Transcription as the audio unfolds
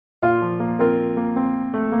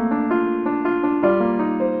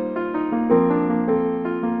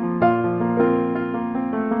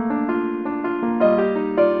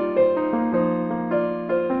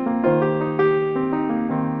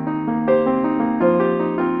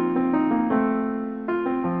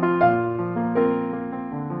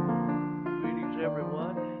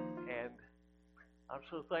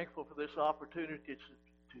thankful for this opportunity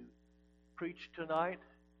to preach tonight.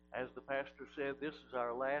 As the pastor said, this is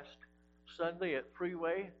our last Sunday at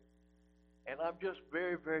Freeway, and I'm just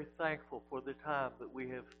very, very thankful for the time that we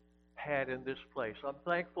have had in this place. I'm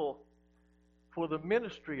thankful for the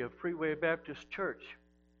ministry of Freeway Baptist Church.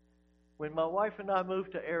 When my wife and I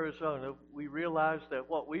moved to Arizona, we realized that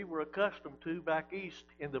what we were accustomed to back east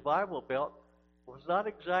in the Bible Belt was not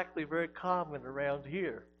exactly very common around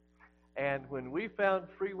here. And when we found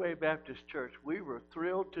Freeway Baptist Church, we were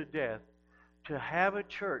thrilled to death to have a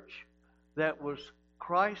church that was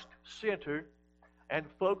Christ-centered and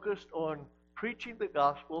focused on preaching the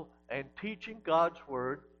gospel and teaching God's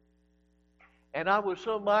Word. And I was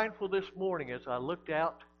so mindful this morning as I looked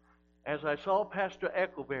out, as I saw Pastor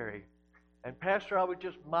Eckleberry. And Pastor, I was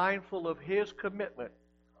just mindful of his commitment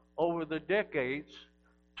over the decades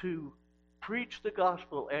to preach the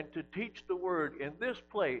gospel and to teach the Word in this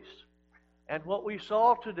place. And what we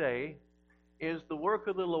saw today is the work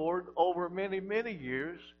of the Lord over many, many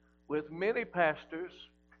years with many pastors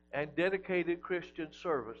and dedicated Christian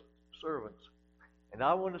servants. And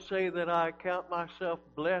I want to say that I count myself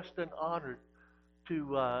blessed and honored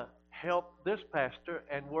to help this pastor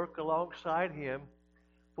and work alongside him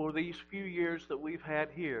for these few years that we've had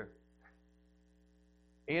here.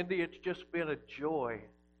 Andy, it's just been a joy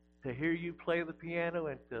to hear you play the piano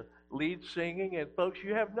and to lead singing. And folks,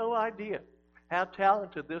 you have no idea how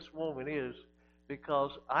talented this woman is,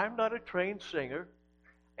 because I'm not a trained singer,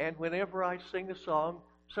 and whenever I sing a song,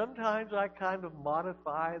 sometimes I kind of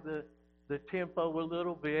modify the tempo a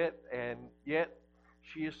little bit, and yet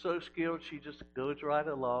she is so skilled, she just goes right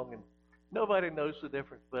along, and nobody knows the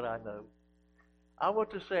difference, but I know. I want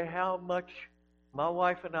to say how much my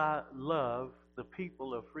wife and I love the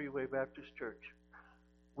people of Freeway Baptist Church.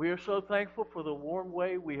 We are so thankful for the warm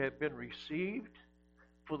way we have been received,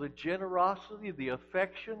 for the generosity, the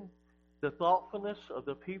affection, the thoughtfulness of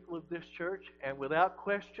the people of this church. And without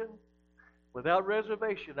question, without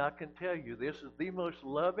reservation, I can tell you this is the most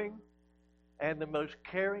loving and the most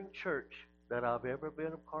caring church that I've ever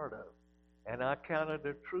been a part of. And I count it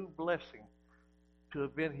a true blessing to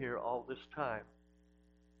have been here all this time.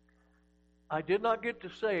 I did not get to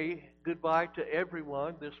say goodbye to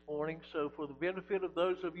everyone this morning, so for the benefit of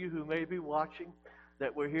those of you who may be watching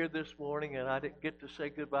that were here this morning and I didn't get to say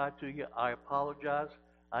goodbye to you, I apologize.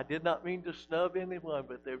 I did not mean to snub anyone,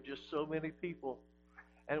 but there were just so many people,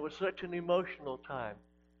 and it was such an emotional time.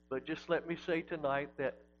 But just let me say tonight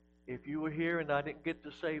that if you were here and I didn't get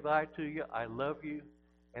to say bye to you, I love you,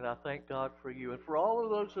 and I thank God for you. And for all of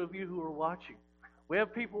those of you who are watching, we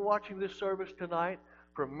have people watching this service tonight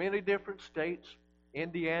from many different states: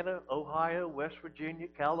 Indiana, Ohio, West Virginia,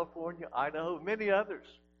 California, Idaho, many others.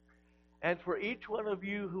 And for each one of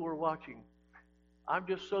you who are watching, I'm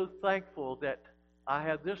just so thankful that I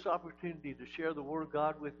have this opportunity to share the Word of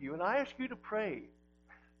God with you. And I ask you to pray.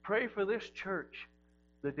 Pray for this church.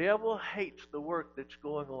 The devil hates the work that's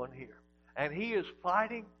going on here. And he is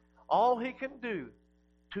fighting all he can do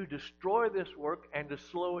to destroy this work and to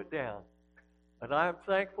slow it down. But I am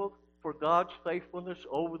thankful for God's faithfulness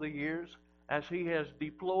over the years as he has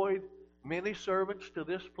deployed many servants to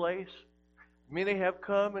this place. Many have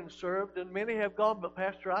come and served, and many have gone. But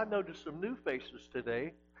Pastor, I noticed some new faces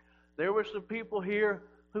today. There were some people here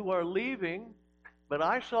who are leaving, but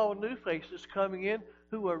I saw new faces coming in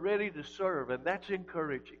who are ready to serve, and that's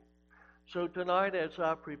encouraging. So tonight, as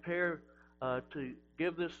I prepare to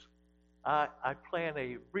give this, I plan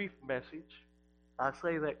a brief message. I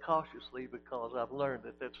say that cautiously because I've learned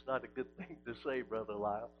that that's not a good thing to say, Brother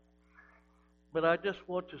Lyle. But I just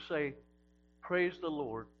want to say, praise the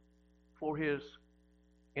Lord for his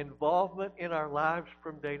involvement in our lives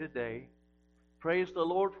from day to day. Praise the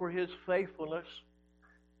Lord for his faithfulness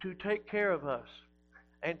to take care of us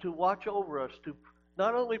and to watch over us, to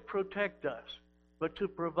not only protect us, but to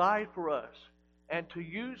provide for us and to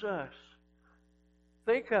use us.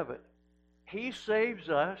 Think of it. He saves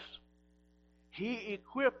us. He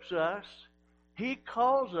equips us. He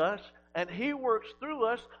calls us, and he works through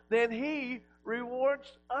us. Then he rewards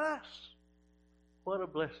us. What a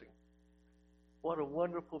blessing. What a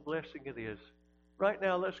wonderful blessing it is. Right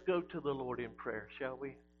now, let's go to the Lord in prayer, shall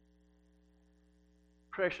we?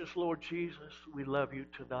 Precious Lord Jesus, we love you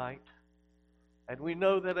tonight. And we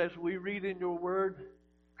know that as we read in your word,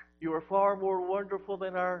 you are far more wonderful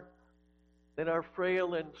than our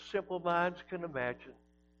frail and simple minds can imagine.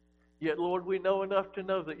 Yet, Lord, we know enough to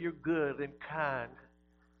know that you're good and kind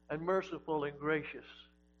and merciful and gracious.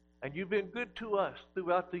 And you've been good to us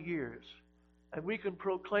throughout the years. And we can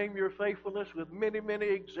proclaim your faithfulness with many, many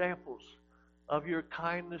examples of your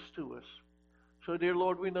kindness to us. So, dear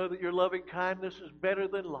Lord, we know that your loving kindness is better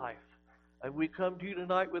than life. And we come to you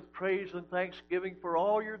tonight with praise and thanksgiving for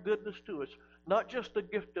all your goodness to us. Not just the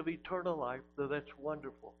gift of eternal life, though that's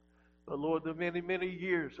wonderful, but, Lord, the many, many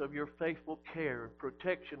years of your faithful care and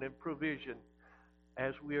protection and provision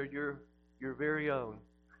as we are your very own.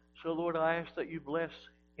 So, Lord, I ask that you bless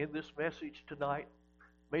in this message tonight.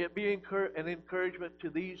 May it be an encouragement to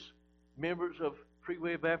these members of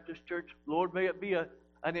Freeway Baptist Church. Lord, may it be an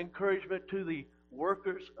encouragement to the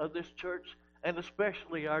workers of this church, and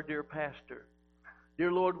especially our dear pastor.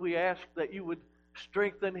 Dear Lord, we ask that you would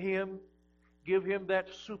strengthen him, give him that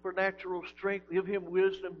supernatural strength, give him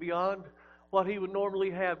wisdom beyond what he would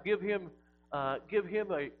normally have. Give him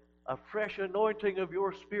a fresh anointing of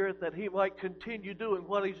your Spirit that he might continue doing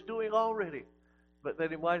what he's doing already, but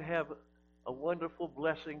that he might have a wonderful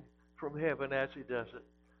blessing from heaven as he does it.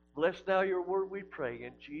 Bless now your word, we pray,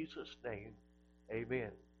 in Jesus' name.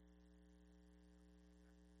 Amen.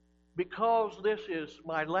 Because this is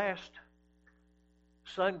my last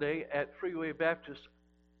Sunday at Freeway Baptist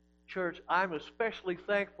Church, I'm especially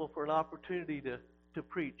thankful for an opportunity to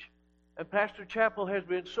preach. And Pastor Chappell has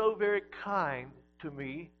been so very kind to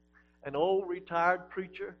me, an old retired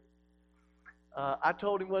preacher. I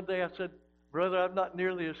told him one day, I said, "Brother, I'm not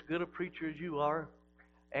nearly as good a preacher as you are,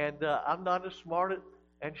 and I'm not as smart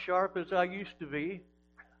and sharp as I used to be,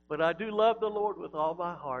 but I do love the Lord with all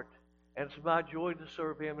my heart, and it's my joy to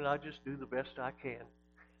serve him, and I just do the best I can."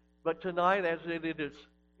 But tonight, as it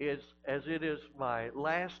is my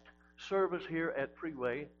last service here at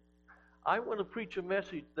Freeway, I want to preach a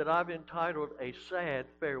message that I've entitled A Sad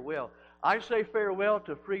Farewell. I say farewell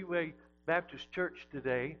to Freeway Baptist Church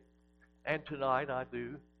today, and tonight I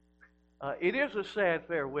do. It is a sad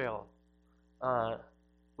farewell.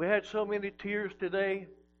 We had so many tears today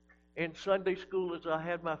in Sunday school as I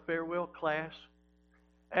had my farewell class.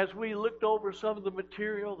 As we looked over some of the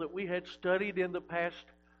material that we had studied in the past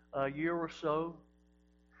year or so,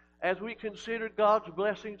 as we considered God's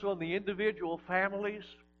blessings on the individual families,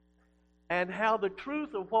 and how the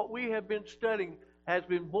truth of what we have been studying has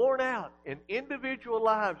been borne out in individual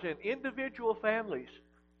lives and individual families.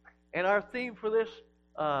 And our theme for this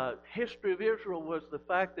history of Israel was the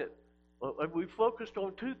fact that we focused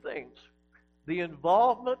on two things: the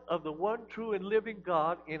involvement of the one true and living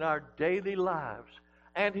God in our daily lives,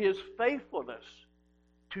 and his faithfulness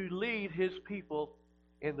to lead his people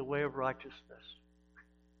in the way of righteousness.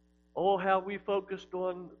 Oh, how we focused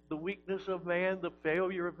on the weakness of man, the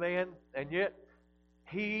failure of man, and yet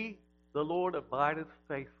he, the Lord, abideth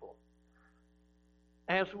faithful.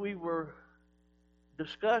 As we were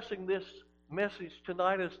discussing this message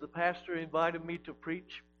tonight, as the pastor invited me to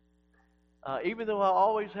preach, even though I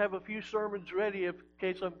always have a few sermons ready in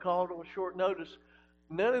case I'm called on short notice,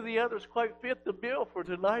 none of the others quite fit the bill for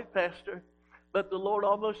tonight, Pastor. But the Lord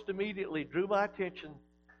almost immediately drew my attention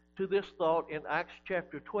to this thought in Acts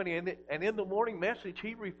chapter 20. And in the morning message,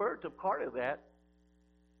 he referred to part of that.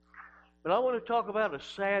 But I want to talk about a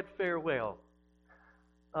sad farewell.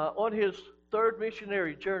 On his third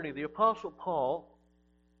missionary journey, the Apostle Paul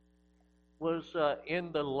was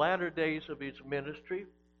in the latter days of his ministry,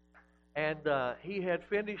 and he had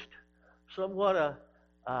finished somewhat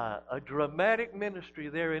a dramatic ministry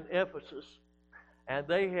there in Ephesus, and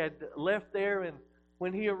they had left there, and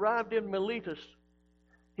when he arrived in Miletus,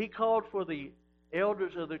 he called for the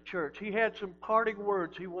elders of the church. He had some parting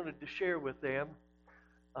words he wanted to share with them.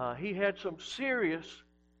 He had some serious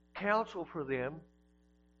counsel for them.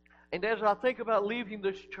 And as I think about leaving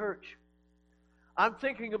this church, I'm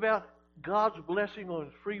thinking about God's blessing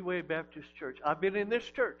on Freeway Baptist Church. I've been in this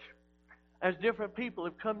church as different people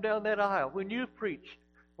have come down that aisle. When you've preached,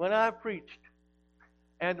 when I've preached,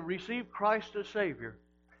 and received Christ as Savior,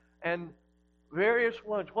 and various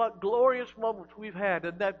ones. What glorious moments we've had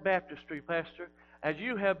in that baptistry, Pastor, as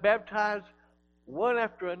you have baptized one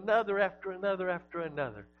after another, after another, after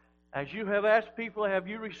another. As you have asked people, have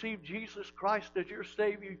you received Jesus Christ as your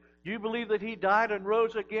Savior? Do you believe that He died and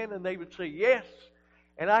rose again? And they would say, yes.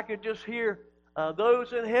 And I could just hear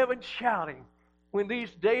those in heaven shouting when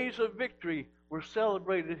these days of victory were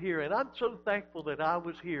celebrated here. And I'm so thankful that I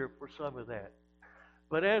was here for some of that.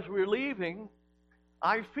 But as we're leaving,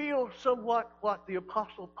 I feel somewhat what the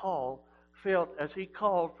Apostle Paul felt as he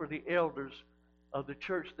called for the elders of the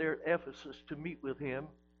church there at Ephesus to meet with him.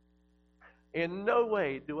 In no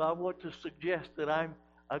way do I want to suggest that I'm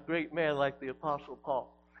a great man like the Apostle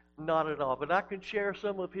Paul. Not at all. But I can share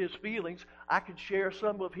some of his feelings. I can share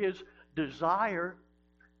some of his desire.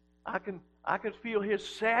 I can feel his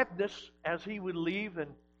sadness as he would leave.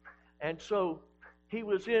 And so he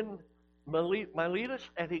was in Miletus,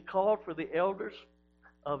 and he called for the elders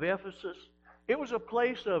of Ephesus. It was a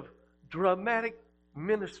place of dramatic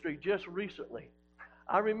ministry just recently.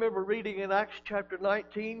 I remember reading in Acts chapter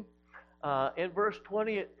 19, in verse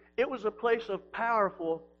 20, it was a place of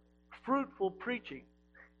powerful, fruitful preaching.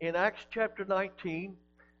 In Acts chapter 19,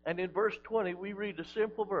 and in verse 20, we read a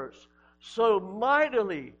simple verse. So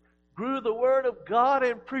mightily grew the word of God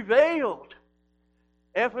and prevailed.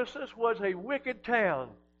 Ephesus was a wicked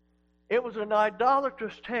town. It was an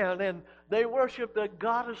idolatrous town, and they worshiped the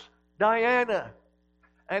goddess Diana.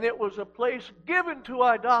 And it was a place given to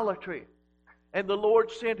idolatry. And the Lord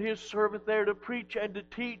sent His servant there to preach and to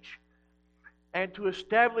teach and to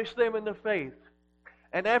establish them in the faith.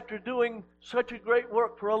 And after doing such a great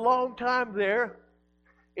work for a long time there,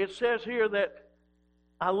 it says here that,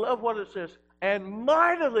 I love what it says, and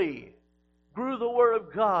mightily grew the word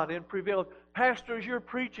of God and prevailed. Pastor, as you're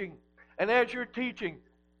preaching and as you're teaching,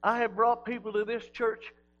 I have brought people to this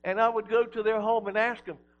church, and I would go to their home and ask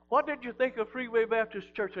them, what did you think of Freeway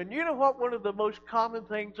Baptist Church? And you know what one of the most common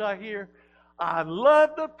things I hear? I love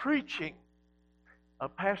the preaching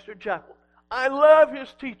of Pastor Jackal. I love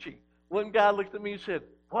his teaching. One guy looked at me and said,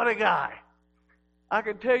 what a guy. I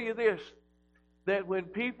can tell you this, that when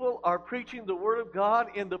people are preaching the Word of God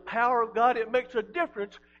in the power of God, it makes a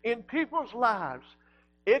difference in people's lives.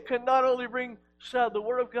 It can not only bring the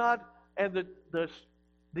Word of God and the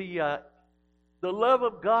love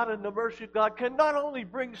of God and the mercy of God can not only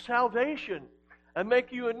bring salvation and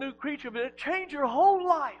make you a new creature, but it changes your whole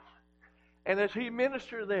life. And as he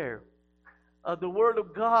ministered there, the Word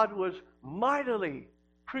of God was mightily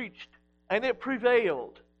preached, and it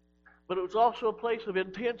prevailed. But it was also a place of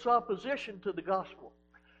intense opposition to the gospel.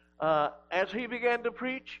 As he began to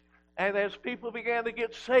preach, and as people began to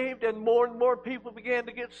get saved, and more people began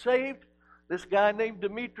to get saved, this guy named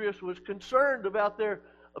Demetrius was concerned about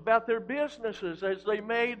their businesses as they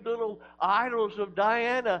made little idols of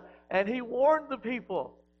Diana, and he warned the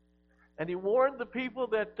people. And he warned the people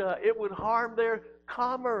that it would harm their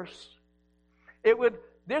commerce.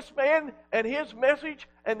 This man and his message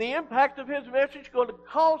and the impact of his message going to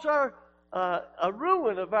cause a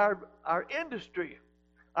ruin of our industry.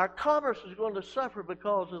 Our commerce is going to suffer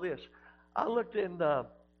because of this. I looked in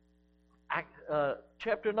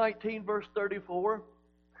chapter 19, verse 34.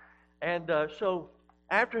 And so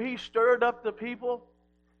after he stirred up the people,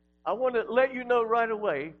 I want to let you know right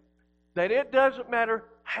away that it doesn't matter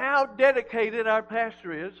how dedicated our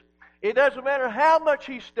pastor is. It doesn't matter how much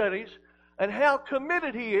he studies and how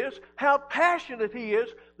committed he is, how passionate he is.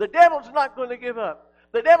 The devil's not going to give up.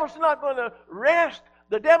 The devil's not going to rest.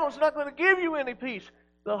 The devil's not going to give you any peace.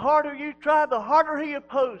 The harder you try, the harder he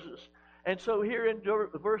opposes. And so here in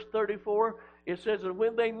verse 34, it says, and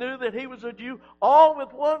when they knew that he was a Jew, all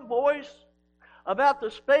with one voice, about the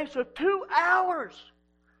space of 2 hours,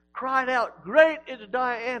 cried out, great is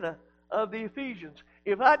Diana of the Ephesians.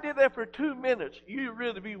 If I did that for 2 minutes, you'd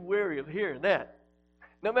really be wary of hearing that.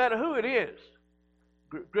 No matter who it is,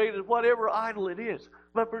 great as whatever idol it is.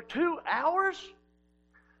 But for 2 hours,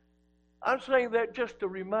 I'm saying that just to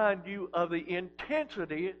remind you of the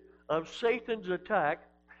intensity of Satan's attack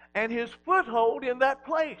and his foothold in that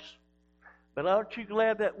place. But aren't you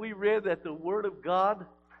glad that we read that the Word of God,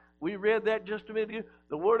 we read that just a minute ago,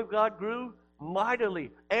 the Word of God grew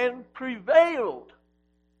mightily and prevailed.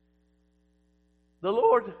 The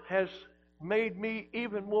Lord has made me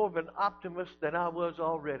even more of an optimist than I was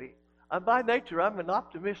already. By nature, I'm an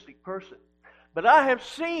optimistic person. But I have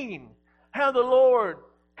seen how the Lord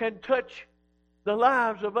can touch the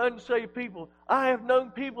lives of unsaved people. I have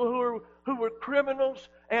known people who were criminals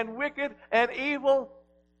and wicked and evil,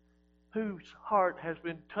 whose heart has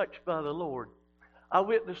been touched by the Lord. I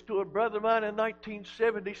witnessed to a brother of mine in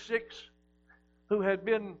 1976 who had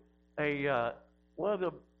been he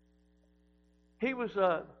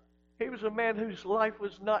was a man whose life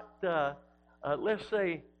was not, let's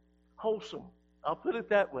say, wholesome. I'll put it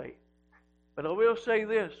that way. But I will say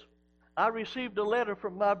this. I received a letter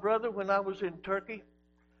from my brother when I was in Turkey.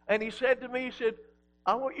 And he said to me, he said,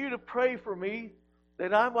 I want you to pray for me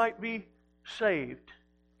that I might be saved.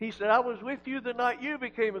 He said, I was with you the night you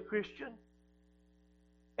became a Christian.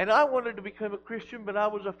 And I wanted to become a Christian, but I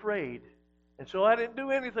was afraid. And so I didn't do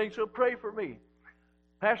anything, so pray for me.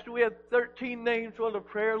 Pastor, we had 13 names on the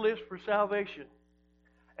prayer list for salvation.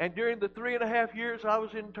 And during the 3.5 years I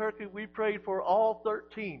was in Turkey, we prayed for all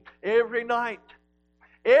 13 every night.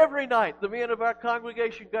 Every night, the men of our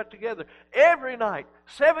congregation got together. Every night,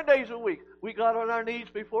 7 days a week, we got on our knees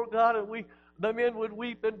before God, and the men would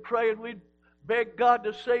weep and pray, and we'd beg God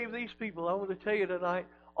to save these people. I want to tell you tonight,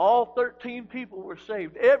 all 13 people were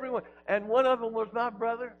saved. Everyone. And one of them was my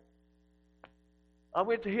brother. I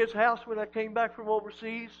went to his house when I came back from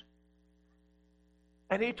overseas.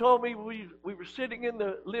 And he told me we were sitting in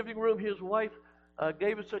the living room. His wife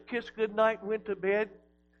gave us a kiss goodnight and went to bed.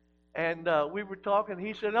 And we were talking.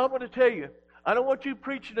 He said, I'm going to tell you, I don't want you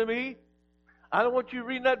preaching to me. I don't want you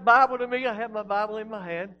reading that Bible to me. I have my Bible in my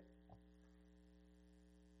hand.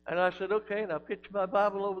 And I said, okay. And I pitched my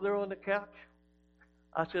Bible over there on the couch.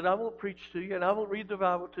 I said, I won't preach to you and I won't read the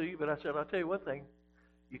Bible to you. But I said, I'll tell you one thing.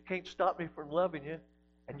 You can't stop me from loving you.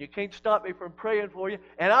 And you can't stop me from praying for you.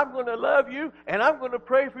 And I'm going to love you. And I'm going to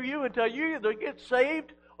pray for you until you either get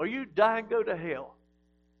saved or you die and go to hell.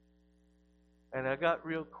 And I got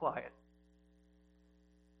real quiet.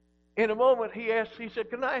 In a moment, he said,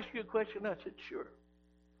 can I ask you a question? I said, sure.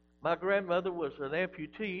 My grandmother was an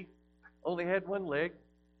amputee, only had one leg.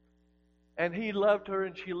 And he loved her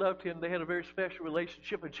and she loved him. They had a very special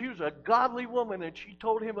relationship. And she was a godly woman, and she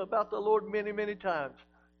told him about the Lord many, many times,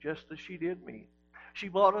 just as she did me. She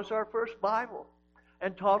bought us our first Bible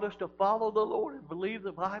and taught us to follow the Lord and believe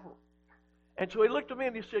the Bible. And so he looked at me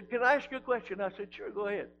and he said, can I ask you a question? I said, sure, go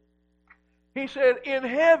ahead. He said, in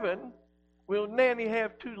heaven, will Nanny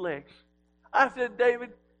have 2 legs? I said,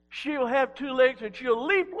 David, she'll have 2 legs and she'll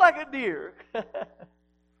leap like a deer.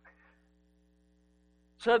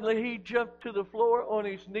 Suddenly he jumped to the floor on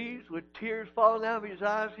his knees with tears falling out of his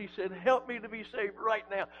eyes. He said, help me to be saved right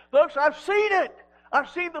now. Folks, I've seen it. I've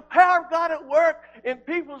seen the power of God at work in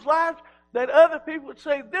people's lives that other people would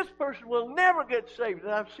say, this person will never get saved.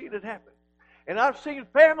 And I've seen it happen. And I've seen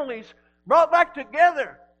families brought back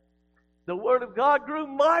together. The Word of God grew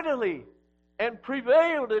mightily and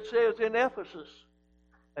prevailed, it says, in Ephesus.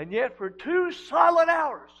 And yet for 2 solid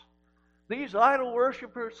hours, these idol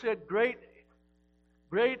worshipers said, great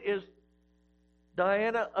is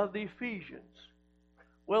Diana of the Ephesians.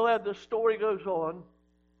 Well, as the story goes on,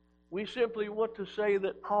 we simply want to say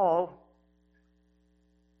that Paul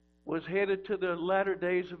was headed to the latter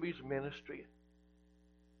days of his ministry.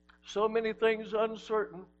 So many things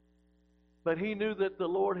uncertain, but he knew that the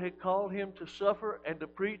Lord had called him to suffer and to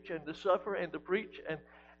preach and to suffer and to preach.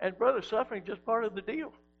 And brother, suffering is just part of the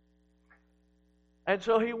deal. And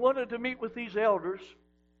so he wanted to meet with these elders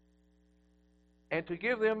and to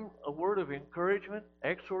give them a word of encouragement,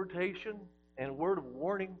 exhortation, and a word of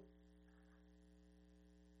warning.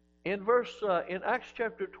 In Acts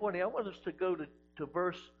chapter 20, I want us to go to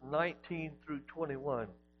verse 19 through 21.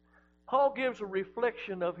 Paul gives a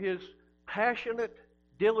reflection of his passionate,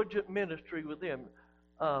 diligent ministry with them.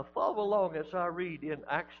 Follow along as I read in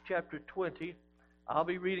Acts chapter 20. I'll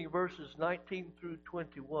be reading verses 19 through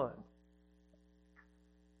 21.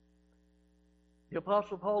 The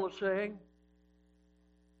Apostle Paul is saying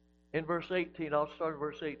in verse 18, I'll start at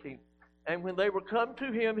verse 18. And when they were come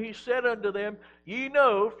to him, he said unto them, ye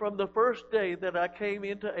know from the first day that I came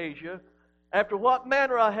into Asia, after what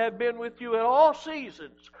manner I have been with you at all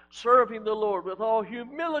seasons, serving the Lord with all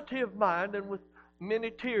humility of mind and with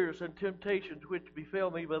many tears and temptations which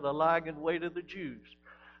befell me by the lying in wait of the Jews,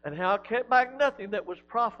 and how I kept back nothing that was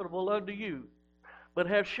profitable unto you, but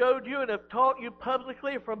have showed you and have taught you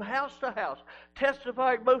publicly from house to house,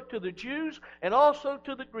 testifying both to the Jews and also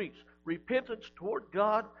to the Greeks, repentance toward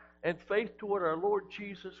God and faith toward our Lord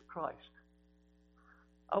Jesus Christ.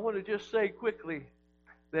 I want to just say quickly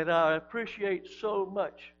that I appreciate so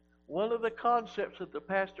much one of the concepts that the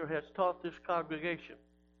pastor has taught this congregation,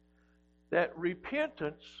 that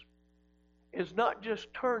repentance is not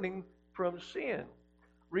just turning from sin.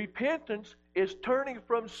 Repentance is turning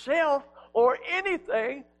from self or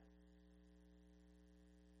anything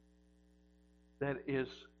that is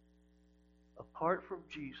apart from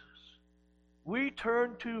Jesus. We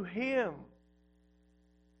turn to Him.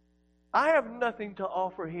 I have nothing to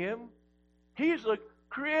offer Him. He's the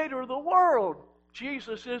creator of the world.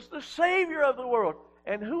 Jesus is the Savior of the world.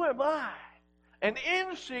 And who am I? An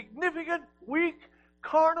insignificant, weak,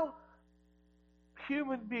 carnal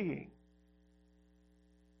human being.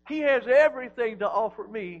 He has everything to offer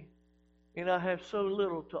me, and I have so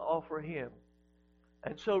little to offer Him.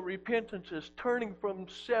 And so repentance is turning from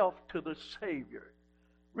self to the Savior.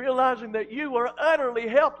 Realizing that you are utterly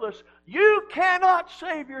helpless. You cannot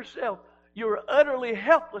save yourself. You are utterly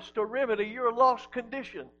helpless to remedy your lost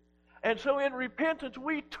condition. And so in repentance,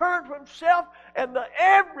 we turn from self and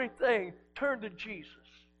everything turn to Jesus.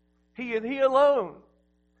 He and He alone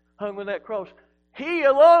hung on that cross. He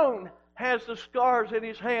alone has the scars in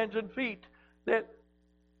His hands and feet that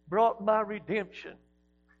brought my redemption.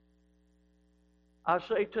 I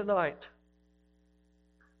say tonight,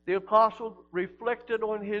 the apostle reflected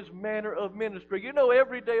on his manner of ministry. You know,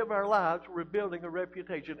 every day of our lives we're building a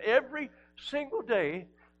reputation. Every single day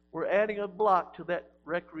we're adding a block to that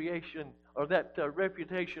recreation or that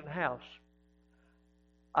reputation house.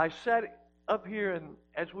 I sat up here, and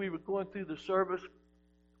as we were going through the service,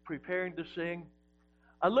 preparing to sing,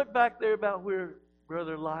 I looked back there about where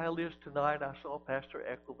Brother Lyle is tonight. I saw Pastor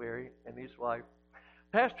Eckleberry and his wife.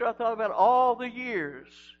 Pastor, I thought about all the years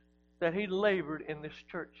that he labored in this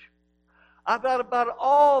church. I thought about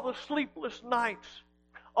all the sleepless nights,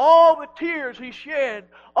 all the tears he shed,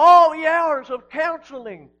 all the hours of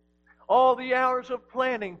counseling, all the hours of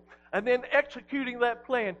planning, and then executing that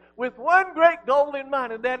plan with one great goal in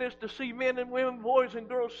mind, and that is to see men and women, boys and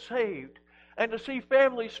girls saved, and to see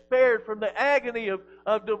families spared from the agony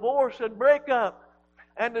of divorce and breakup,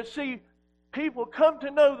 and to see people come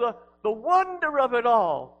to know the wonder of it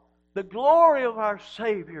all, the glory of our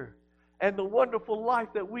Savior, and the wonderful life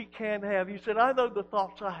that we can have. He said, I know the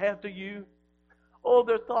thoughts I have to you. Oh,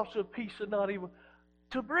 they're thoughts of peace and not evil,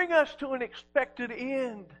 to bring us to an expected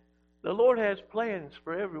end. The Lord has plans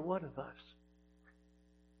for every one of us.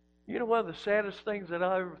 You know one of the saddest things that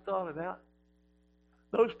I ever thought about?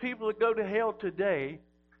 Those people that go to hell today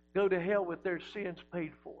go to hell with their sins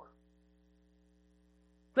paid for.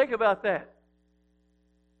 Think about that.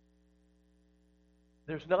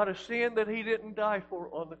 There's not a sin that He didn't die for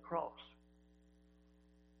on the cross.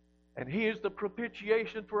 And He is the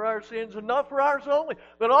propitiation for our sins, and not for ours only,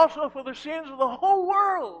 but also for the sins of the whole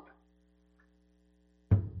world.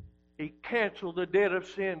 He canceled the debt of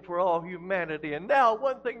sin for all humanity. And now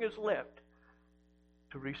one thing is left: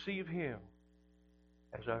 to receive Him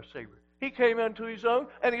as our Savior. He came unto His own,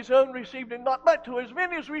 and His own received Him not, but to as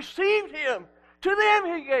many as received Him, to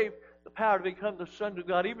them He gave the power to become the sons of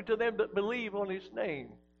God, even to them that believe on His name.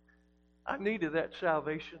 I needed that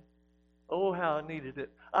salvation. Oh, how I needed it.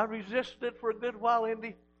 I resisted it for a good while,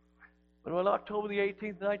 Indy. But on October the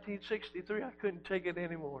 18th, 1963, I couldn't take it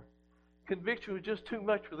anymore. Conviction was just too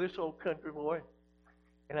much for this old country boy.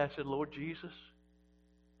 And I said, Lord Jesus,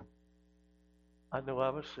 I know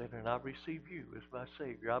I'm a sinner, and I receive You as my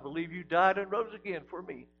Savior. I believe You died and rose again for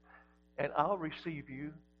me, and I'll receive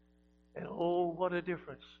You. And oh, what a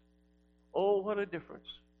difference. Oh, what a difference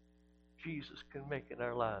Jesus can make in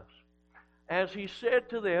our lives. As He said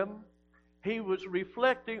to them, He was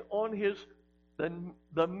reflecting on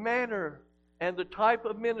the manner and the type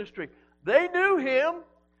of ministry. They knew Him.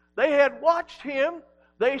 They had watched Him.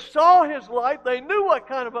 They saw His life. They knew what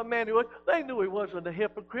kind of a man He was. They knew He wasn't a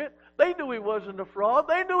hypocrite. They knew He wasn't a fraud.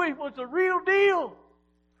 They knew He was the real deal.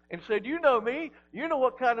 And said, you know me. You know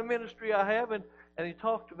what kind of ministry I have. And He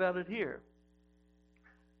talked about it here.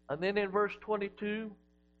 And then in verse 22,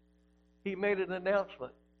 He made an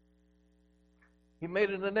announcement. He made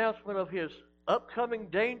an announcement of His upcoming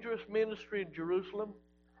dangerous ministry in Jerusalem.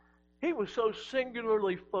 He was so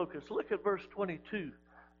singularly focused. Look at verse 22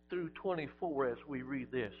 through 24 as we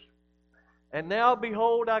read this. And now,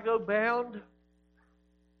 behold, I go bound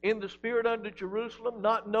in the Spirit unto Jerusalem,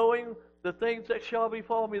 not knowing the things that shall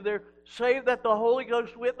befall me there, save that the Holy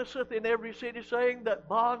Ghost witnesseth in every city, saying that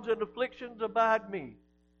bonds and afflictions abide me.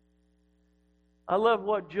 I love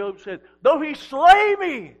what Job said. Though He slay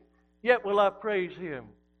me, yet will I praise Him.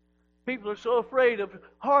 People are so afraid of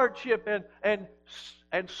hardship and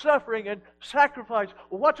suffering and sacrifice.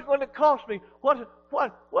 Well, what's it going to cost me? What's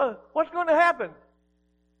going to happen?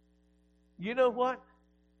 You know what?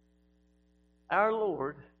 Our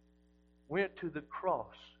Lord went to the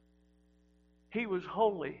cross. He was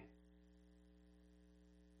holy.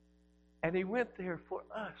 And He went there for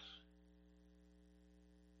us.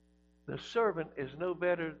 The servant is no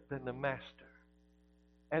better than the master.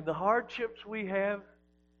 And the hardships we have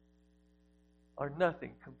are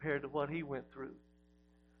nothing compared to what He went through.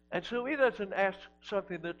 And so He doesn't ask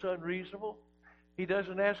something that's unreasonable. He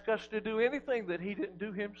doesn't ask us to do anything that He didn't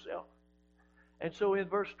do Himself. And so in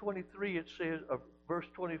verse 23 it says, verse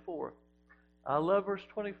 24, I love verse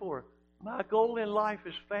 24. My goal in life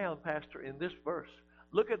is found, Pastor, in this verse.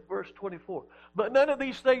 Look at verse 24. But none of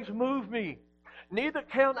these things move me. Neither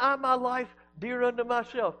count I my life dear unto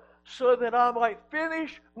myself, so that I might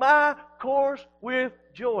finish my course with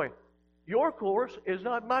joy. Your course is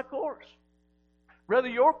not my course. Rather,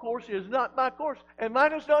 your course is not my course, and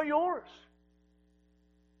mine is not yours.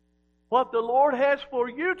 What the Lord has for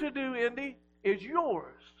you to do, Indy, is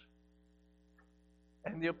yours.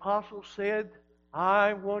 And the apostle said,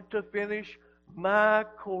 I want to finish my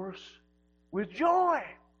course with joy.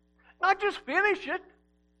 Not just finish it.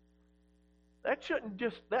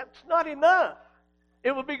 That's not enough.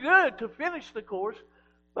 It would be good to finish the course,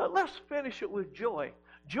 but let's finish it with joy.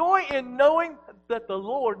 Joy in knowing that the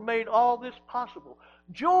Lord made all this possible.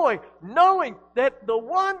 Joy knowing that the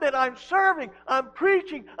one that I'm serving, I'm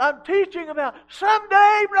preaching, I'm teaching about,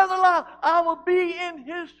 someday, Brother Lyle, I will be in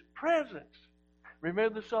His presence.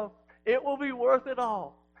 Remember the song? It will be worth it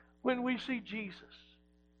all. when we see Jesus.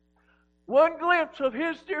 One glimpse of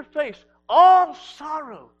His dear face, all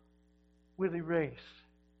sorrow will erase.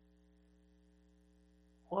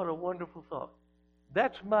 What a wonderful thought.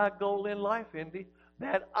 That's my goal in life, Indy,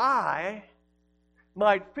 that I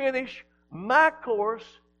might finish my course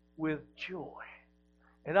with joy.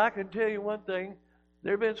 And I can tell you one thing,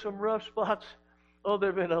 there have been some rough spots. Oh, there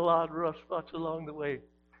have been a lot of rough spots along the way.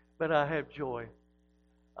 But I have joy.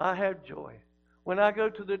 I have joy. When I go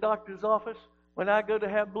to the doctor's office, when I go to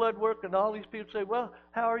have blood work, and all these people say, well,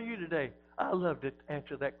 how are you today? I love to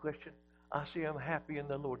answer that question. I say I'm happy in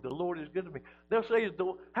the Lord. The Lord is good to me. They'll say,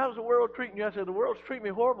 how's the world treating you? I say, the world's treating me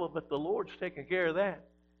horrible, but the Lord's taking care of that.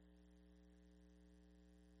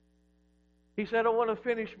 He said, I want to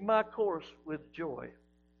finish my course with joy.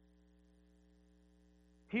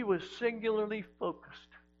 He was singularly focused.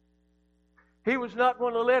 He was not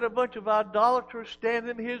going to let a bunch of idolaters stand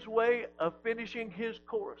in his way of finishing his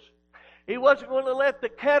course. He wasn't going to let the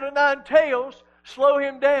cat o' nine tails slow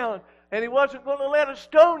him down. And he wasn't going to let a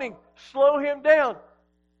stoning slow him down.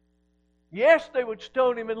 Yes, they would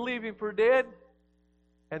stone him and leave him for dead.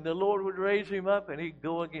 And the Lord would raise him up and he'd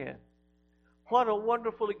go again. What a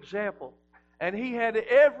wonderful example. And he had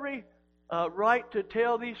every right to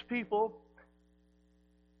tell these people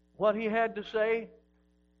what he had to say.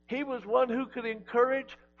 He was one who could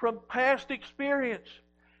encourage from past experience.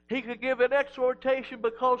 He could give an exhortation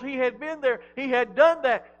because he had been there. He had done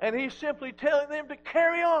that. And he's simply telling them to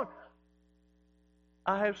carry on.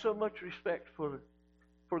 I have so much respect for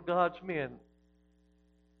God's men.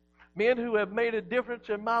 Men who have made a difference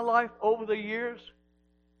in my life over the years.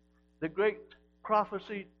 The great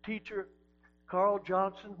prophecy teacher, Carl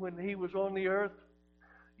Johnson, when he was on the earth,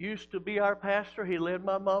 used to be our pastor. He led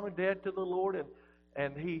my mom and dad to the Lord,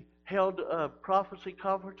 and he held prophecy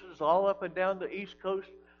conferences all up and down the East Coast,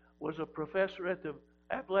 was a professor at the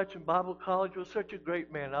Appalachian Bible College, was such a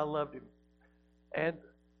great man. I loved him. And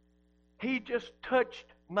he just touched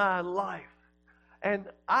my life. And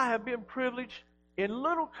I have been privileged in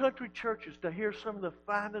little country churches to hear some of the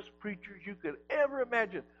finest preachers you could ever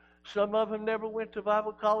imagine. Some of them never went to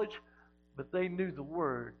Bible college, but they knew the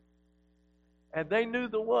Word. And they knew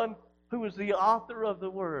the one who was the author of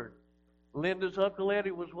the Word. Linda's Uncle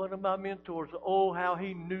Eddie was one of my mentors. Oh, how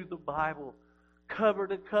he knew the Bible, cover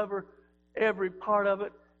to cover, every part of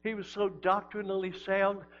it. He was so doctrinally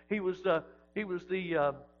sound. He was the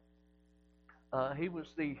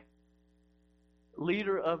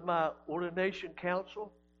leader of my ordination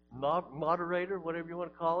council, moderator, whatever you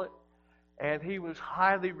want to call it. And he was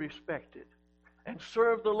highly respected and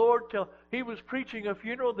served the Lord till he was preaching a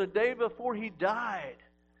funeral the day before he died.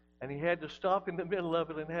 And he had to stop in the middle of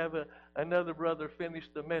it and have another brother finish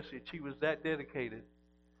the message. He was that dedicated.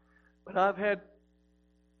 But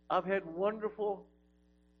I've had wonderful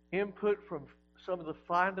input from some of the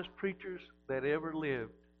finest preachers that ever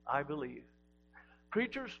lived, I believe.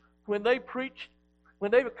 Preachers, when they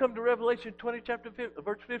would come to Revelation 20,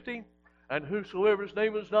 verse 15, and whosoever's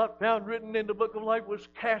name was not found written in the book of life was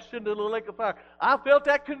cast into the lake of fire. I felt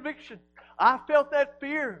that conviction. I felt that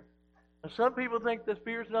fear. And some people think that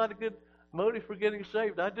fear is not a good motive for getting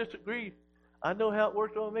saved. I disagree. I know how it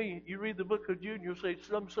worked on me. You read the book of Jude, and you'll say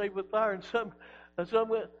some saved with fire and some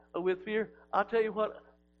with fear. I'll tell you what,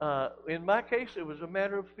 in my case, it was a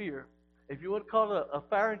matter of fear. If you want to call it a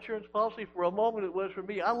fire insurance policy, for a moment it was for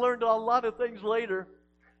me. I learned a lot of things later,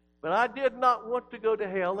 but I did not want to go to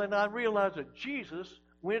hell, and I realized that Jesus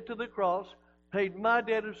went to the cross, paid my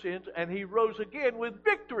debt of sins, and He rose again with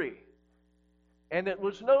victory. And it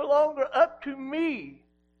was no longer up to me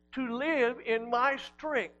to live in my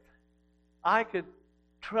strength. I could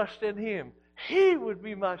trust in Him. He would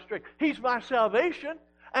be my strength. He's my salvation,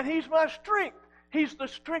 and He's my strength. He's the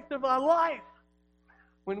strength of my life.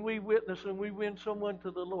 When we witness and we win someone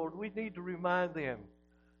to the Lord, we need to remind them,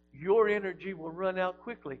 your energy will run out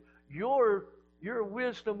quickly. Your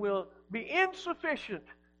wisdom will be insufficient.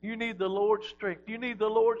 You need the Lord's strength. You need the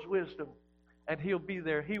Lord's wisdom, and He'll be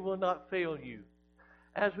there. He will not fail you.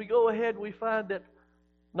 As we go ahead, we find that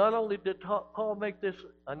not only did Paul make this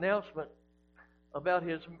announcement about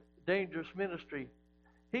his dangerous ministry,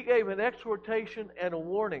 he gave an exhortation and a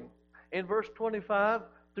warning. In verse 25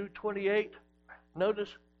 through 28, notice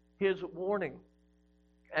his warning.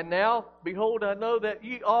 And now, behold, I know that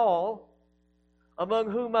ye all,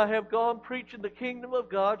 among whom I have gone preaching the kingdom of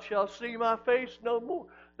God, shall see my face no more.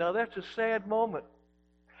 Now that's a sad moment.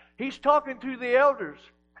 He's talking to the elders,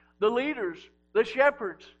 the leaders, the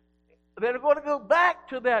shepherds that are going to go back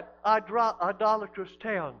to that idolatrous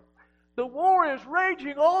town. The war is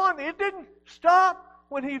raging on. It didn't stop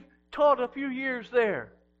when he taught a few years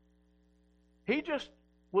there. He just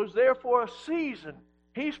was there for a season.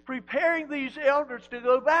 He's preparing these elders to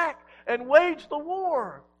go back and wage the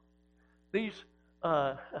war. It's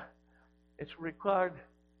required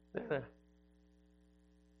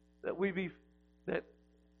that we be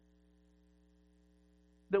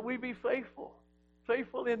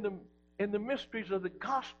faithful in the mysteries of the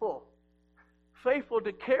gospel, faithful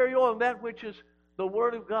to carry on that which is the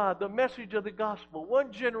Word of God, the message of the gospel,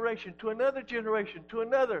 one generation to another generation to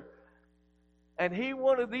another. And he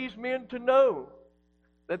wanted these men to know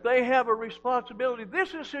that they have a responsibility.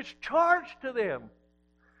 This is his charge to them.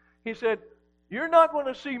 He said, you're not going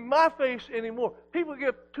to see my face anymore. People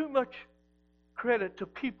give too much credit to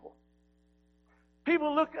people.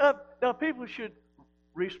 People look up. Now, people should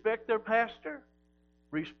respect their pastor,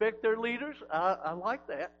 respect their leaders. I like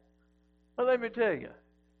that. But let me tell you,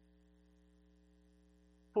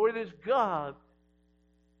 for it is God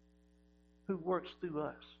who works through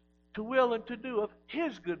us, to will and to do of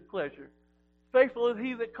His good pleasure. Faithful is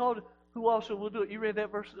He that called, who also will do it. You read that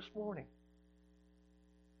verse this morning.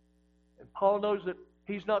 And Paul knows that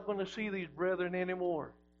he's not going to see these brethren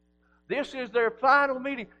anymore. This is their final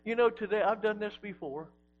meeting. You know, today, I've done this before.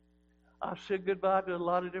 I've said goodbye to a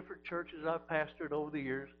lot of different churches I've pastored over the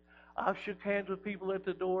years. I've shook hands with people at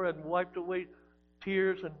the door and wiped away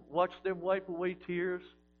tears and watched them wipe away tears.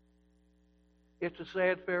 It's a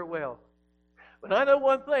sad farewell. But I know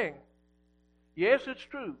one thing. Yes, it's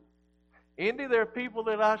true. Indy, there are people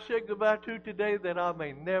that I said goodbye to today that I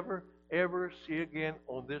may never, ever see again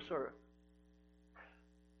on this earth.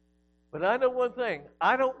 But I know one thing.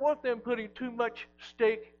 I don't want them putting too much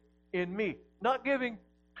stake in me. Not giving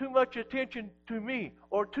too much attention to me,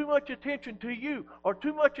 or too much attention to you, or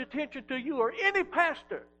too much attention to you, or any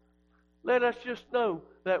pastor. Let us just know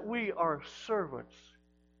that we are servants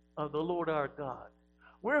of the Lord our God.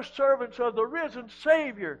 We're servants of the risen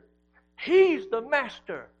Savior. He's the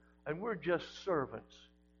master, and we're just servants,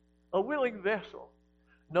 a willing vessel.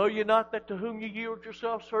 Know ye not that to whom ye yield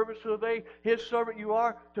yourselves servants to obey, His servant you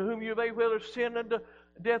are, to whom you obey, whether sin unto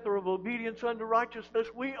death or of obedience unto righteousness?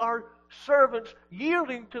 We are servants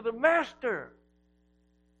yielding to the master.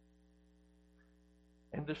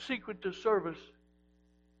 And the secret to service,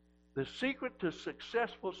 the secret to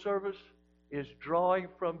successful service is drawing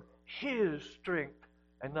from His strength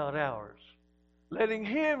and not ours. Letting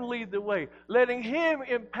Him lead the way, letting Him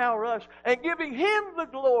empower us, and giving Him the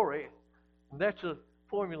glory. And that's a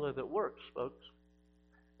formula that works, folks.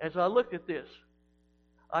 As I look at this,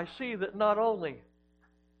 I see that not only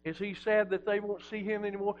is He sad that they won't see Him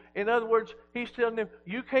anymore, in other words, He's telling them,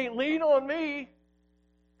 you can't lean on me.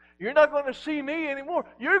 You're not going to see me anymore.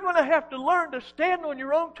 You're going to have to learn to stand on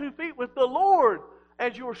your own 2 feet with the Lord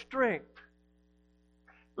as your strength.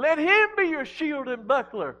 Let Him be your shield and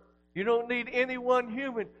buckler. You don't need any one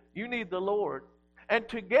human. You need the Lord. And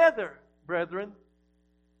together, brethren,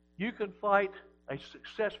 you can fight a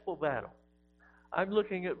successful battle. I'm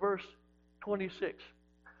looking at verse 26.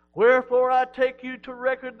 Wherefore I take you to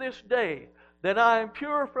record this day that I am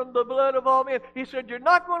pure from the blood of all men. He said, you're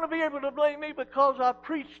not going to be able to blame me because I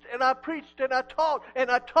preached and I preached and I taught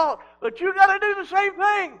and I taught. But you got to do the same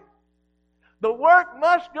thing. The work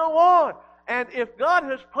must go on. And if God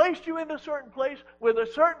has placed you in a certain place with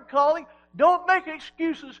a certain calling, don't make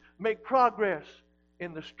excuses. Make progress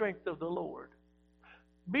in the strength of the Lord.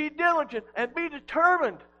 Be diligent and be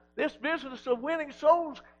determined. This business of winning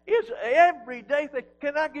souls is an everyday thing.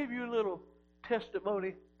 Can I give you a little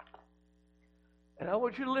testimony? And I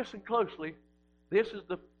want you to listen closely. This is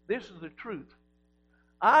the truth.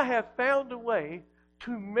 I have found a way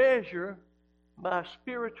to measure my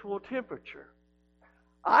spiritual temperature.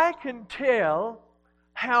 I can tell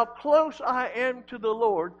how close I am to the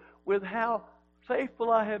Lord with how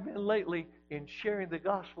faithful I have been lately in sharing the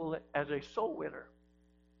gospel as a soul winner.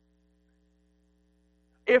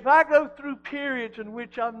 If I go through periods in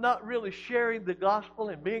which I'm not really sharing the gospel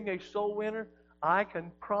and being a soul winner, I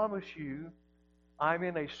can promise you I'm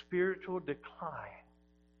in a spiritual decline.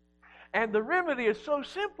 And the remedy is so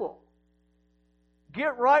simple.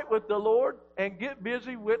 Get right with the Lord and get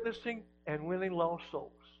busy witnessing and winning lost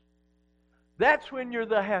souls. That's when you're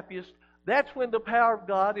the happiest. That's when the power of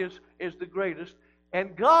God is the greatest.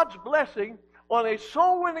 And God's blessing on a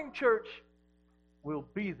soul-winning church will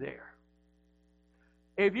be there.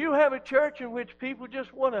 If you have a church in which people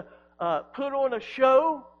just want to put on a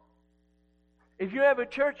show, if you have a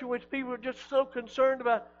church in which people are just so concerned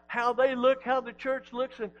about how they look, how the church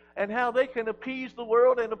looks, and how they can appease the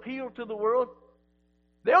world and appeal to the world,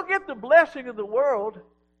 they'll get the blessing of the world.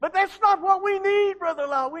 But that's not what we need, Brother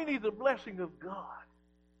Lyle. We need the blessing of God.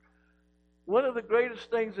 one of the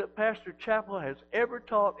greatest things that Pastor Chappell has ever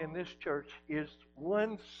taught in this church is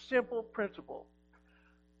one simple principle.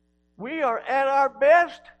 We are at our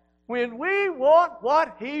best when we want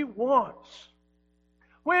what He wants.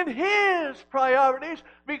 When His priorities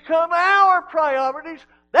become our priorities,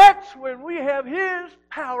 that's when we have His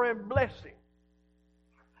power and blessing.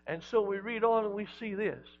 And so we read on and we see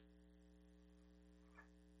this.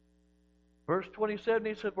 Verse 27,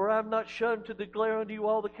 he said, "For I have not shunned to declare unto you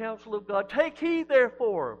all the counsel of God. Take heed,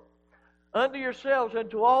 therefore, unto yourselves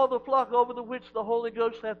and to all the flock over the which the Holy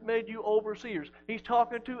Ghost hath made you overseers." He's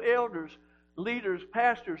talking to elders, leaders,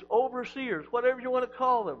 pastors, overseers, whatever you want to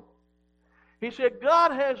call them. He said,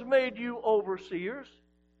 God has made you overseers.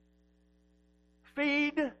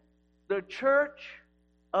 Feed the church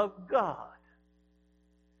of God.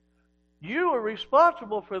 You are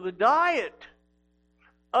responsible for the diet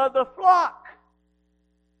of the flock.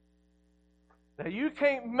 Now, you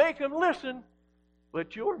can't make them listen,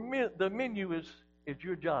 but the menu is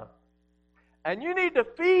your job. And you need to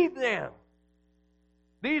feed them.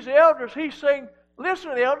 These elders, he's saying,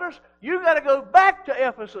 listen, elders, you got to go back to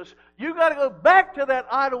Ephesus. You got to go back to that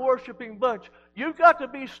idol-worshiping bunch. You've got to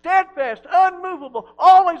be steadfast, unmovable,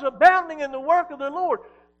 always abounding in the work of the Lord.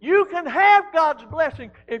 You can have God's blessing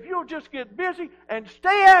if you'll just get busy and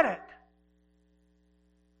stay at it.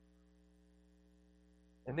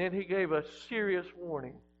 And then he gave a serious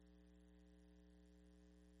warning.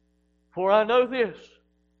 "For I know this."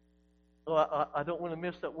 Oh, I don't want to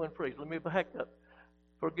miss that one phrase. Let me back up.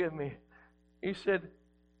 Forgive me. He said,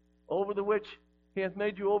 "Over the which He hath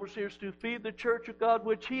made you overseers to feed the church of God,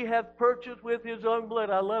 which He hath purchased with His own blood."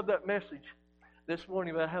 I love that message this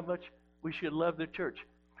morning about how much we should love the church.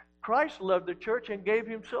 Christ loved the church and gave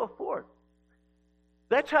Himself for it.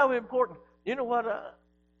 That's how important. You know what?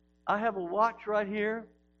 I have a watch right here,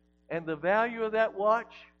 and the value of that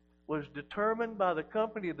watch was determined by the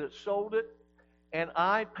company that sold it, and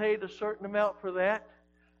I paid a certain amount for that,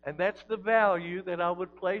 and that's the value that I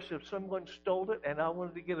would place if someone stole it and I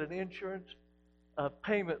wanted to get an insurance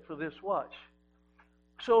payment for this watch.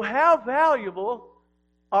 So how valuable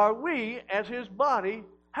are we as His body?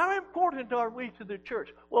 How important are we to the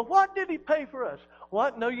church? Well, what did He pay for us?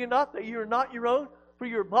 What? Know ye not that you're not your own, for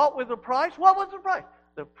you're bought with a price? What was the price?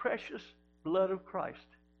 The precious blood of Christ.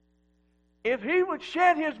 If He would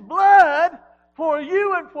shed His blood for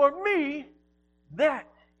you and for me, that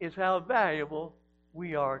is how valuable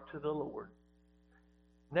we are to the Lord.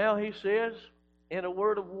 Now he says, in a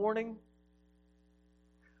word of warning,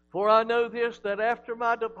 "For I know this, that after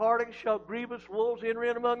my departing shall grievous wolves enter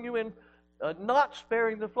in among you, and not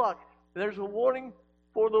sparing the flock." There's a warning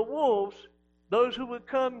for the wolves, those who would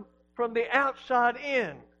come from the outside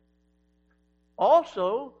in.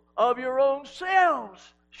 "Also, of your own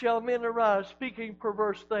selves shall men arise, speaking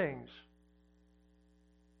perverse things."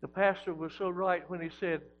 The pastor was so right when he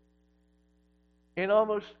said, in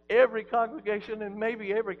almost every congregation, and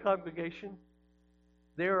maybe every congregation,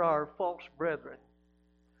 there are false brethren.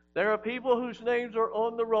 There are people whose names are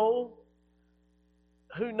on the roll,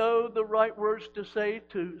 who know the right words to say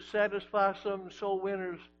to satisfy some soul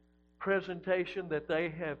winner's presentation that they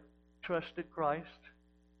have trusted Christ.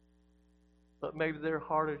 But maybe their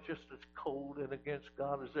heart is just as cold and against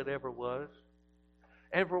God as it ever was.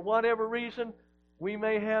 And for whatever reason, we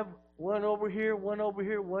may have one over here,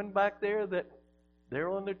 one back there, that they're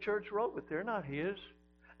on the church road, but they're not His.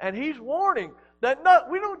 And He's warning that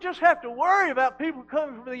we don't just have to worry about people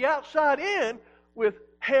coming from the outside in with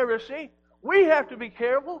heresy. We have to be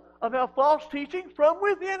careful about false teaching from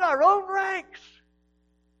within our own ranks.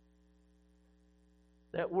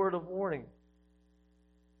 That word of warning.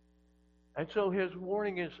 And so His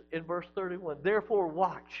warning is in verse 31. "Therefore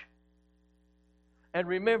watch, and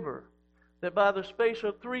remember that by the space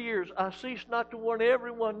of 3 years I ceased not to warn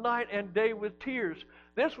everyone night and day with tears."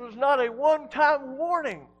 This was not a one-time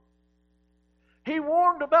warning. He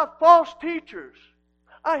warned about false teachers.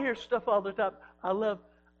 I hear stuff all the time.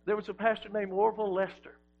 There was a pastor named Orville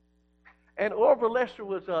Lester. And Orville Lester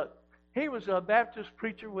was a Baptist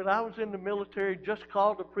preacher when I was in the military, just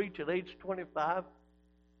called to preach at age 25.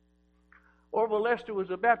 Orville Lester was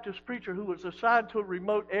a Baptist preacher who was assigned to a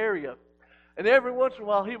remote area. And every once in a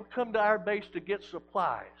while, he would come to our base to get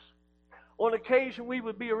supplies. On occasion, we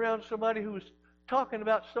would be around somebody who was talking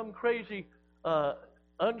about some crazy,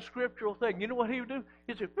 unscriptural thing. You know what he would do?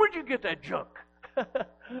 He'd say, "Where'd you get that junk?"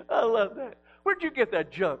 I love that. "Where'd you get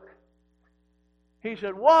that junk?" He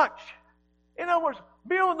said, "Watch." In other words,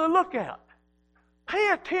 be on the lookout. Pay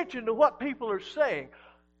attention to what people are saying.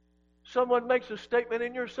 Someone makes a statement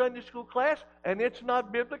in your Sunday school class, and it's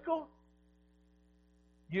not biblical.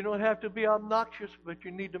 You don't have to be obnoxious, but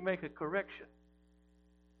you need to make a correction.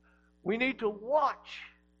 We need to watch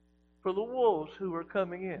for the wolves who are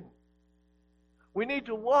coming in. We need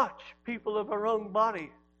to watch people of our own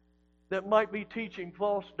body that might be teaching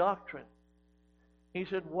false doctrine. He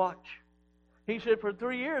said, watch. He said, for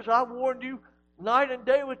 3 years I warned you night and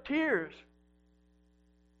day with tears.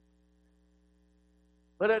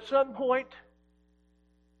 But at some point,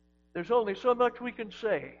 there's only so much we can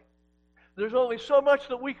say. There's only so much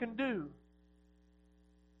that we can do.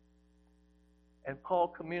 And Paul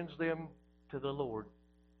commends them to the Lord.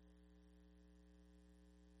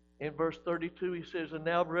 In verse 32, he says, and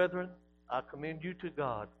now, brethren, I commend you to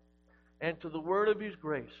God and to the word of His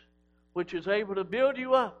grace, which is able to build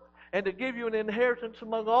you up and to give you an inheritance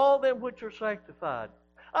among all them which are sanctified.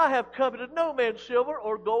 I have coveted no man's silver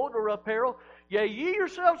or gold or apparel. Yea, ye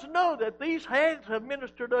yourselves know that these hands have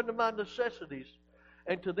ministered unto my necessities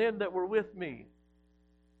and to them that were with me.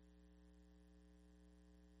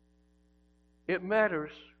 It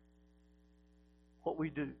matters what we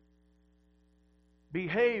do.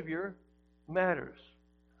 Behavior matters.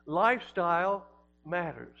 Lifestyle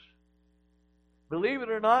matters. Believe it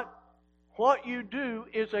or not, what you do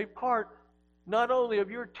is a part not only of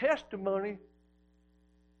your testimony,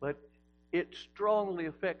 but it strongly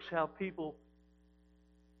affects how people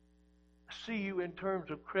see you in terms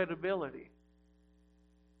of credibility.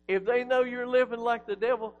 If they know you're living like the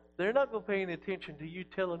devil, they're not going to pay any attention to you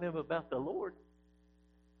telling them about the Lord.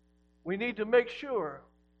 We need to make sure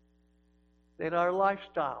that our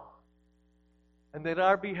lifestyle and that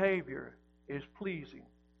our behavior is pleasing.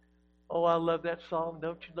 Oh, I love that song.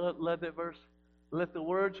 Don't you love that verse? Let the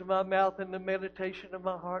words of my mouth and the meditation of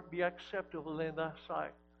my heart be acceptable in thy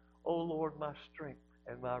sight. O Lord, my strength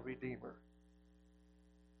and my Redeemer.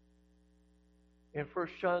 In 1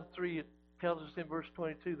 John 3, it tells us in verse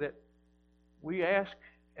 22 that we ask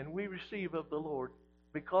and we receive of the Lord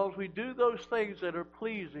because we do those things that are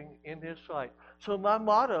pleasing in His sight. So my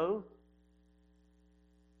motto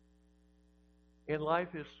in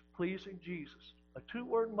life is pleasing Jesus. A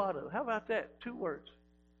 2-word motto. How about that? 2 words.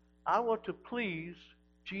 I want to please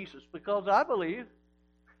Jesus because I believe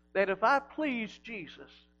that if I please Jesus,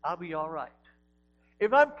 I'll be all right.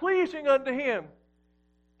 If I'm pleasing unto Him,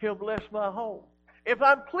 He'll bless my home. If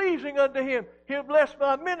I'm pleasing unto Him, He'll bless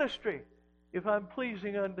my ministry. If I'm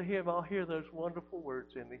pleasing unto Him, I'll hear those wonderful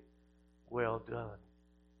words in me. Well done,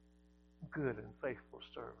 good and faithful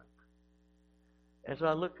servant. As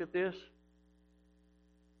I look at this,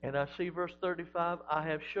 and I see verse 35, I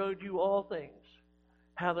have showed you all things,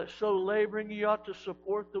 how that so laboring ye ought to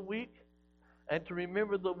support the weak, and to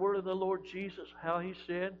remember the word of the Lord Jesus, how He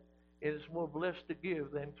said, it is more blessed to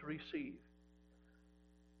give than to receive.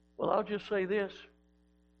 Well, I'll just say this.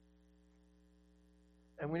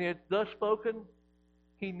 And when he had thus spoken,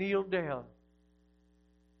 he kneeled down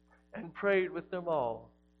and prayed with them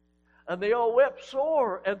all. And they all wept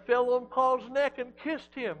sore and fell on Paul's neck and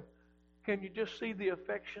kissed him. Can you just see the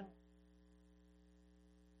affection?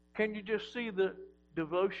 Can you just see the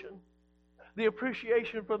devotion? The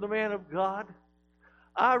appreciation for the man of God?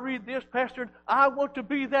 I read this, Pastor, and I want to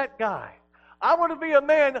be that guy. I want to be a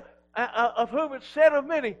man of whom it's said of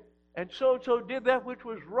many, and so did that which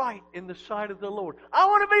was right in the sight of the Lord. I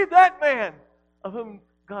want to be that man of whom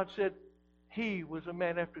God said he was a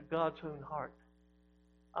man after God's own heart.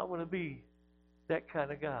 I want to be that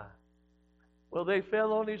kind of guy. Well, they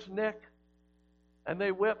fell on his neck, and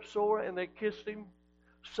they wept sore, and they kissed him,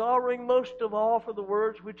 sorrowing most of all for the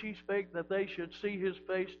words which he spake, that they should see his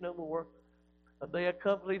face no more. And they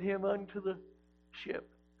accompanied him unto the ship.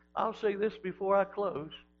 I'll say this before I close.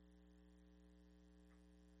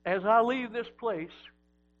 As I leave this place,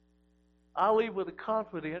 I'll leave with a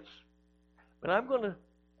confidence, but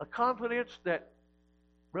a confidence that,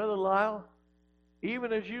 Brother Lyle,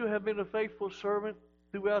 even as you have been a faithful servant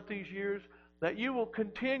throughout these years, that you will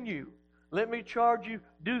continue. Let me charge you,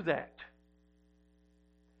 do that.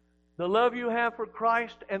 The love you have for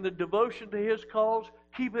Christ and the devotion to His cause,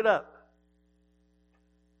 keep it up.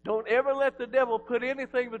 Don't ever let the devil put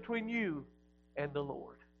anything between you and the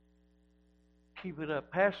Lord. Keep it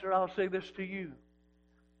up. Pastor, I'll say this to you.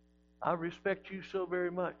 I respect you so very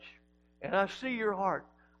much. And I see your heart.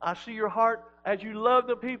 I see your heart as you love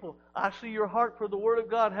the people. I see your heart for the Word of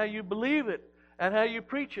God, how you believe it, and how you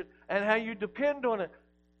preach it, and how you depend on it.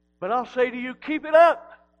 But I'll say to you, keep it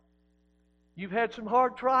up. You've had some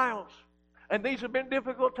hard trials, and these have been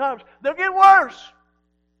difficult times. They'll get worse,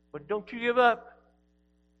 but don't you give up.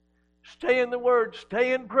 Stay in the Word.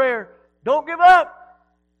 Stay in prayer. Don't give up.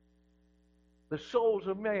 The souls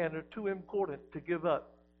of man are too important to give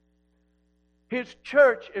up. His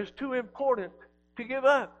church is too important to give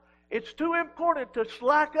up. It's too important to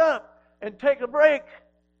slack up and take a break.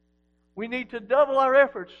 We need to double our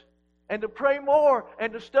efforts and to pray more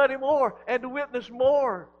and to study more and to witness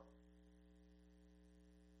more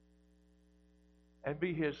and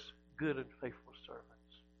be His good and faithful servants.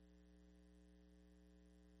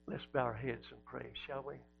 Let's bow our heads and pray, shall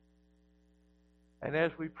we? And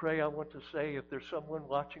as we pray, I want to say, if there's someone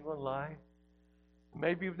watching online,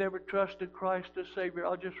 maybe you've never trusted Christ as Savior,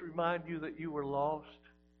 I'll just remind you that you were lost.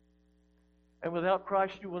 And without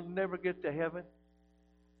Christ, you will never get to heaven.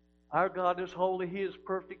 Our God is holy. He is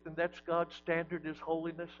perfect, and that's God's standard, is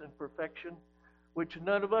holiness and perfection, which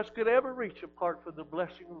none of us could ever reach apart from the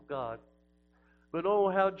blessing of God. But oh,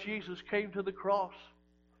 how Jesus came to the cross,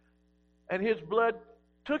 and His blood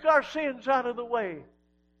took our sins out of the way.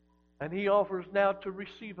 And He offers now to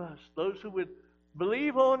receive us, those who would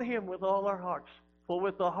believe on Him with all our hearts. For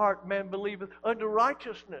with the heart man believeth unto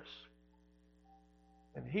righteousness.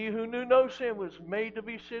 And He who knew no sin was made to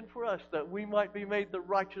be sin for us, that we might be made the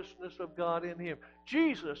righteousness of God in Him.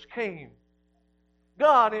 Jesus came.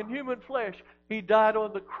 God in human flesh. He died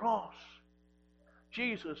on the cross.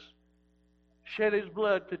 Jesus shed His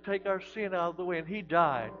blood to take our sin out of the way, and He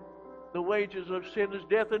died. The wages of sin is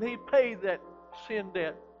death, and He paid that sin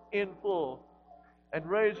debt in full. And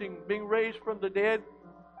being raised from the dead,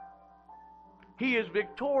 He is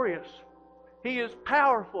victorious. He is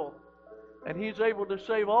powerful. And He's able to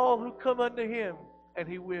save all who come unto Him. And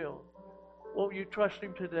He will. Won't you trust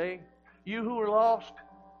Him today? You who are lost,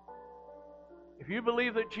 if you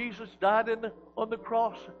believe that Jesus died on the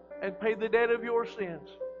cross and paid the debt of your sins,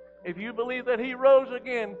 if you believe that He rose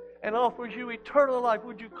again and offers you eternal life,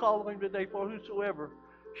 would you call on Him today? For whosoever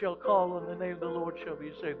shall call on the name of the Lord shall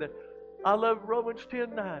be saved. That I love Romans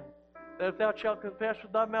 10:9. That if thou shalt confess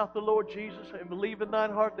with thy mouth the Lord Jesus and believe in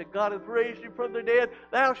thine heart that God hath raised Him from the dead,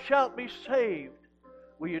 thou shalt be saved.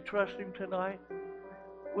 Will you trust Him tonight?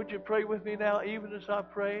 Would you pray with me now, even as I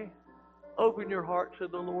pray? Open your heart to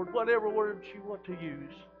the Lord, whatever words you want to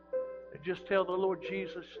use. And just tell the Lord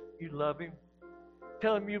Jesus you love Him.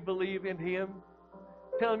 Tell Him you believe in Him.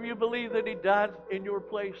 Tell Him you believe that He died in your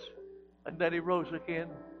place and that He rose again.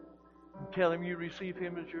 And tell Him you receive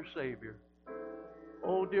Him as your Savior.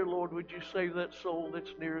 Oh, dear Lord, would you save that soul that's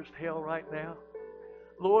nearest hell right now?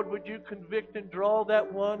 Lord, would you convict and draw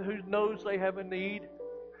that one who knows they have a need,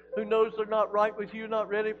 who knows they're not right with you, not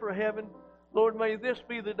ready for heaven? Lord, may this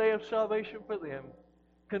be the day of salvation for them.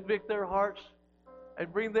 Convict their hearts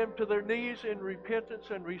and bring them to their knees in repentance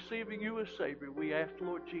and receiving you as Savior. We ask,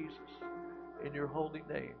 Lord Jesus, in your holy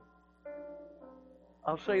name.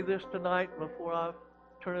 I'll say this tonight before I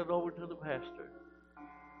turn it over to the pastor.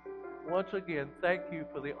 Once again, thank you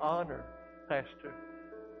for the honor, Pastor,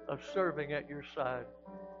 of serving at your side.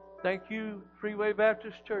 Thank you, Freeway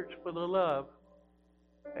Baptist Church, for the love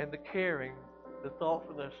and the caring, the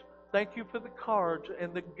thoughtfulness. Thank you for the cards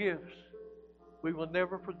and the gifts. We will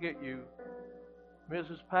never forget you.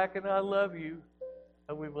 Mrs. Pack and I love you,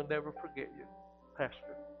 and we will never forget you.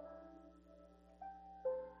 Pastor.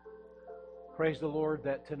 Praise the Lord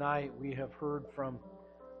that tonight we have heard from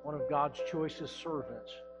one of God's choicest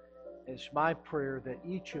servants. It's my prayer that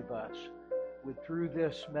each of us would, through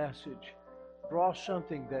this message, draw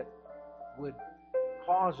something that would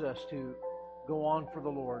cause us to go on for the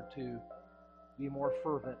Lord, to be more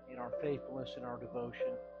fervent in our faithfulness and our devotion.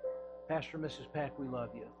 Pastor and Mrs. Pack, we love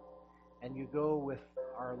you. And you go with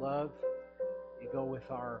our love, you go with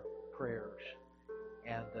our prayers,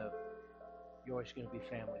 and you're always going to be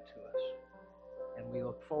family to us. And we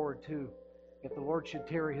look forward to, if the Lord should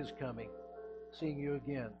tarry His coming, seeing you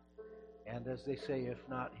again. And as they say, if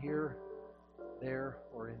not here, there,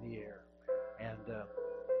 or in the air. And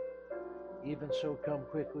even so, come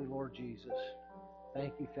quickly, Lord Jesus.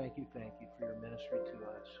 Thank you, thank you, thank you for your ministry to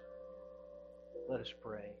us. Let us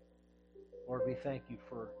pray. Lord, we thank you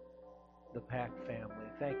for the Pack family.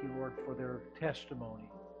 Thank you, Lord, for their testimony,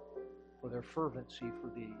 for their fervency for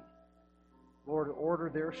Thee. Lord, order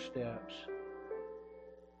their steps.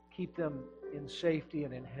 Keep them in safety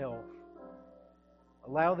and in health.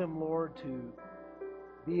 Allow them, Lord, to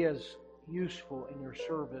be as useful in your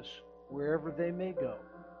service wherever they may go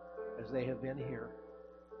as they have been here.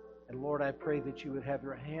 And Lord, I pray that you would have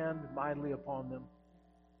your hand mightily upon them.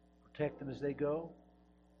 Protect them as they go.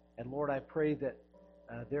 And Lord, I pray that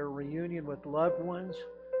their reunion with loved ones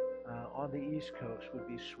on the East Coast would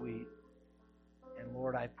be sweet. And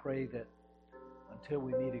Lord, I pray that until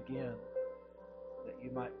we meet again, that you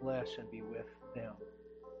might bless and be with them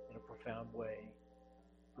in a profound way.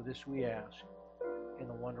 For this we ask in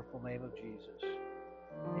the wonderful name of Jesus.